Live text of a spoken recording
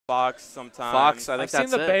Fox sometimes. Fox, I think I've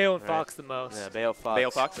that's seen the it. Bayo and Right. Fox the most. Yeah, Bayo Fox.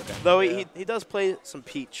 Bayo Fox? Okay. Though Yeah. he does play some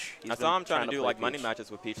Peach. I saw him trying to do play like Peach. money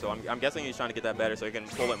matches with Peach, so I'm guessing he's trying to get that better so he can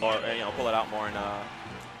pull it more, pull it out more in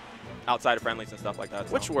outside of friendlies and stuff like that.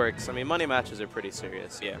 So. Which works. I mean, money matches are pretty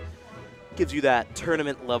serious. Yeah. Gives you that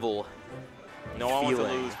tournament level. No one wants to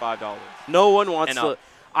feeling. lose $5. No one wants And to.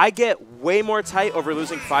 I get way more tight over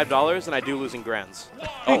losing $5 than I do losing grands.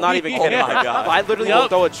 I'm not even kidding. Oh my God. I literally will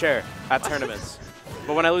throw a chair at tournaments.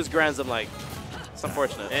 But when I lose grands, I'm like, it's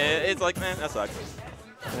unfortunate. It's like, man, that sucks.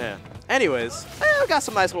 Yeah. Anyways, we got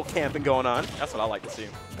some nice little camping going on. That's what I like to see.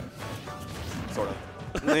 Sort of.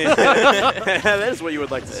 That is what you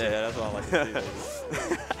would like to see. Yeah, that's what I like to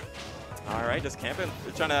see. All right, just camping.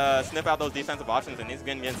 We're trying to sniff out those defensive options, and he's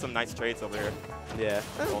getting some nice trades over here. Yeah.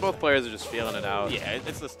 Both players are just feeling it out. Yeah,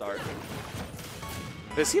 it's the start.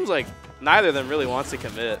 It seems like neither of them really wants to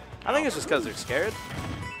commit. I think it's just because they're scared.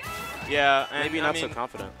 Yeah, and Maybe not so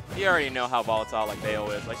confident. You already know how volatile like Bayo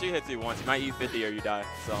is. Like she hits you once, you might eat 50 or you die.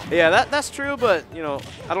 So Yeah, that's true, but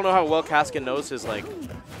I don't know how well Caskan knows his like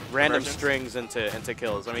random Conversions? strings into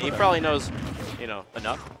kills. I mean, he probably knows,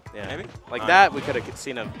 enough. yeah, Maybe? like All that. We could have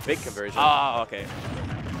seen a big conversion. Oh, okay.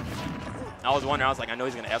 I was wondering. I was like, I know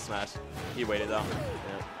he's gonna F smash. He waited though.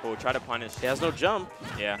 Yeah. We'll try to punish. He has no jump.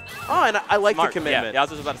 Yeah. Oh, and I like Smart. the commitment. Yeah, I was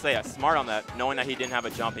just about to say, smart on that. Knowing that he didn't have a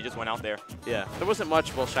jump, he just went out there. Yeah, there wasn't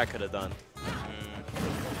much Bolshack could have done.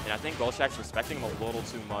 And I think Bolshack's respecting him a little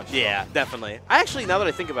too much. Yeah, definitely. I actually, now that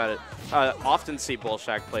I think about it, often see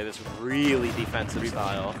Bolshack play this really defensive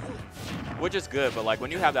style. Which is good, but like when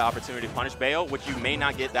you have the opportunity to punish Bayo, which you may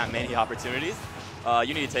not get that many opportunities,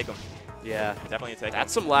 you need to take them. Yeah. Definitely take them.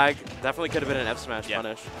 That's some lag. Definitely could have been an F smash Yeah.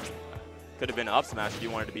 punish. Could have been an up smash if you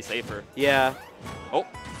wanted to be safer. Yeah. Oh.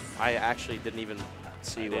 I actually didn't even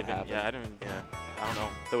see what happened. Yeah, I didn't. Yeah. I don't know.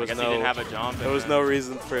 There was I guess no. he didn't have a jump. There was no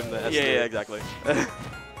reason for him to. Yeah, exactly.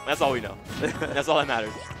 That's all we know. That's all that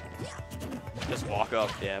matters. Just walk up.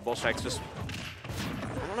 Yeah, Bolshack's just.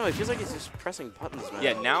 I don't know. It feels like he's just pressing buttons, man.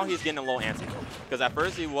 Yeah, now he's getting a little antsy. Because at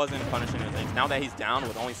first he wasn't punishing things. Now that he's down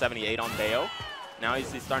with only 78 on Bayo, now he's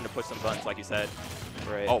starting to push some buttons, like you said.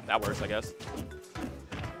 Right. Oh, that works, I guess.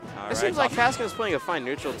 It seems like Caskan's playing a fine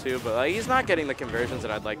neutral too, but like, he's not getting the conversions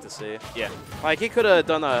that I'd like to see. Yeah. Like he could have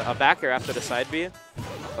done a back air after the side B,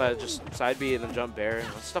 just side B and then jump bear,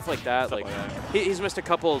 stuff like that. Stuff like like that. He's missed a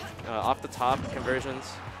couple off the top conversions.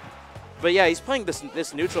 But yeah, he's playing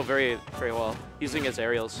this neutral very well, using his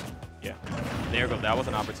aerials. Yeah. There you go. That was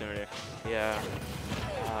an opportunity. Yeah.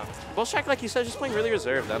 Bolshack, like you said, just playing really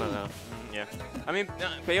reserved. I don't know. Yeah. I mean,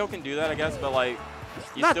 Bayo can do that, I guess, but like.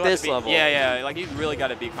 You Not still have this to be, level. Yeah. Like you really got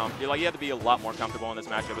to be comfortable. Like you have to be a lot more comfortable in this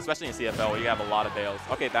matchup, especially in CFL where you have a lot of Bayos.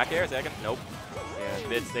 Okay, back air, second. Nope. Yeah,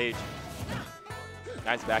 mid stage.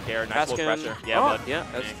 Nice back air, nice full pressure. Yeah, but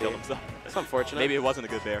that's killed himself. It's unfortunate. Maybe it wasn't a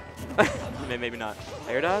good bear. Maybe not.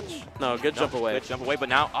 Air dodge? No, good jump away. Good jump away. But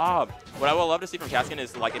now, what I would love to see from Caskan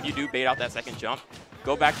is like if you do bait out that second jump,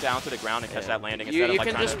 go back down to the ground and catch that landing instead of You like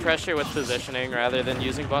can trying just to pressure with positioning rather than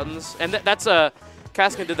using buttons. And that's a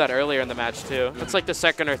Caskan did that earlier in the match too. It's like the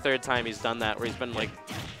second or third time he's done that where he's been like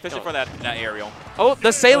fishing for that aerial. Oh,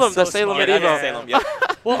 the Salem, so the Salem smart. at Yeah, Evo. Salem, yeah.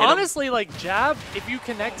 Well, Hit him. honestly, like jab, if you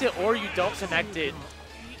connect it or you don't connect it,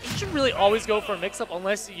 you should really always go for a mix-up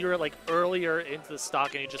unless you're like earlier into the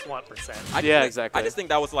stock and you just want percent. Yeah, exactly. I just think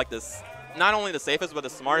that was like this, not only the safest, but the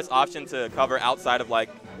smartest option to cover outside of like,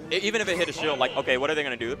 even if it hit a shield, like, okay, what are they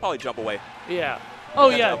going to do? They'll probably jump away. Yeah. Oh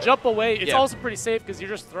yeah, double. jump away. It's Yeah. also pretty safe because you're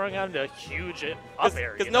just throwing out into a huge up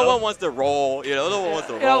air. Because no one wants to roll, no one wants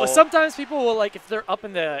to roll. You know, sometimes people will like if they're up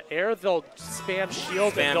in the air, they'll spam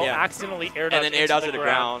shield and they'll accidentally air dodge and then air dodge into to the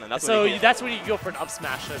ground, and that's so when you that's when you go for an up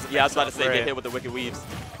smash. As a yeah, I was about to mix-up. say get hit with the wicked weaves.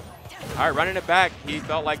 All right, running it back. He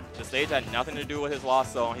felt like the stage had nothing to do with his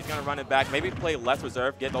loss, so he's gonna run it back. Maybe play less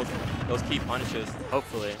reserve, get those key punishes.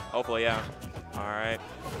 Hopefully. Hopefully, yeah. All right.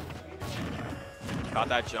 Got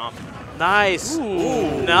that jump. Nice.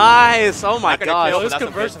 Ooh. Nice. Oh my Not gonna gosh. kill, but Those that's a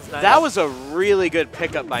conversions, good- nice. That was a really good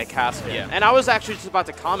pickup by Caskan. Yeah. And I was actually just about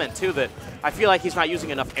to comment, too, that I feel like he's not using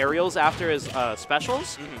enough aerials after his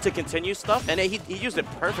specials to continue stuff. And he used it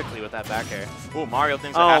perfectly with that back air. Ooh, Mario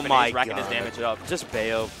things are Oh happening. my He's racking his God. damage up. Just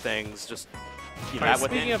Bayo things. Just, All right,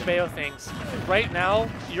 speaking of Bayo things, right now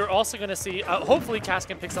you're also going to see. Hopefully,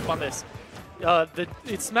 Caskan picks up on this.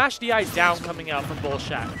 It's Smash DI down coming out from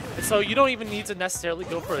Bolshack. And so you don't even need to necessarily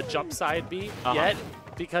go for a jump side B yet,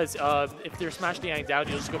 because if they're Smash DI down,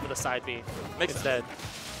 you'll just go for the side B instead.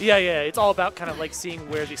 Yeah, it's all about kind of like seeing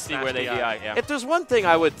where they See where they DI, yeah. If there's one thing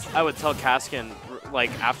I would tell Caskan,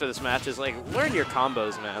 like, after this match is, like, learn your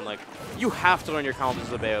combos, man. Like, you have to learn your combos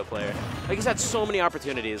as a Bayo player. Like, he's had so many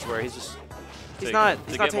opportunities where he's just He's not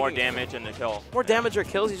get more taking damage and to kill. more damage or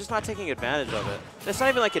kills. He's just not taking advantage of it. It's not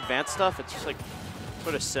even like advanced stuff. It's just like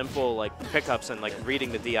sort of simple like pickups and like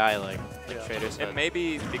reading the DI like Trader said. It may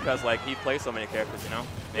be because like he plays so many characters, you know.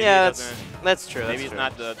 Maybe Yeah, that's true. Maybe he's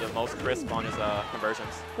not the most crisp on his conversions.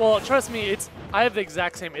 Well, trust me, I have the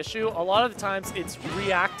exact same issue. A lot of the times, it's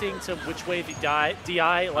reacting to which way the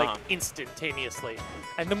DI like instantaneously.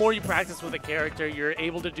 And the more you practice with a character, you're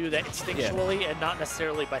able to do that instinctually and not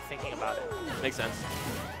necessarily by thinking about it. Makes sense.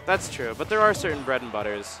 That's true, but there are certain bread and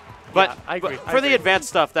butters. But, yeah, I agree. For the advanced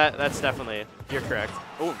stuff, that's definitely, you're correct.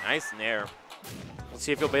 Oh, nice nair. Let's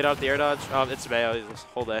see if he'll bait out the air dodge. Oh, it's Bayo this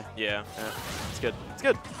whole day. Yeah. It's good. It's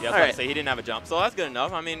good. Yeah, I was about to say he didn't have a jump, so that's good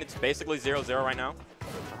enough. I mean, it's basically 0-0 right now.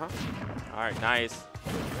 All right, nice.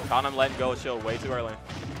 Caught him letting go shield way too early.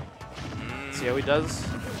 See how he does?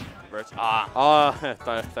 Ah. Oh, I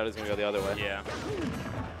thought it was going to go the other way. Yeah.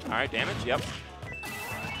 All right, damage. Yep.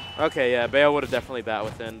 Okay, yeah, Bayo would have definitely bat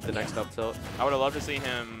within the next up tilt. I would have loved to see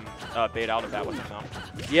him bait out of that with him,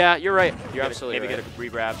 though. Yeah, you're right. You're absolutely maybe right. get a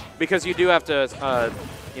re-grab. Because you do have to,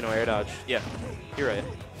 you know, air dodge. Yeah. You're right.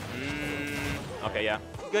 Okay, yeah.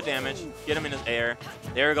 Good damage. Get him in his air.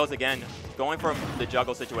 There he goes again. Going for the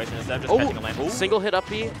juggle situation instead of just catching a land. Ooh. Single hit up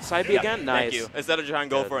B, side B again? Nice. Thank you. Instead of trying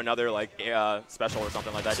to go for another like special or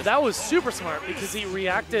something like that. So that was super smart because he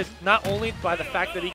reacted not only by the fact that he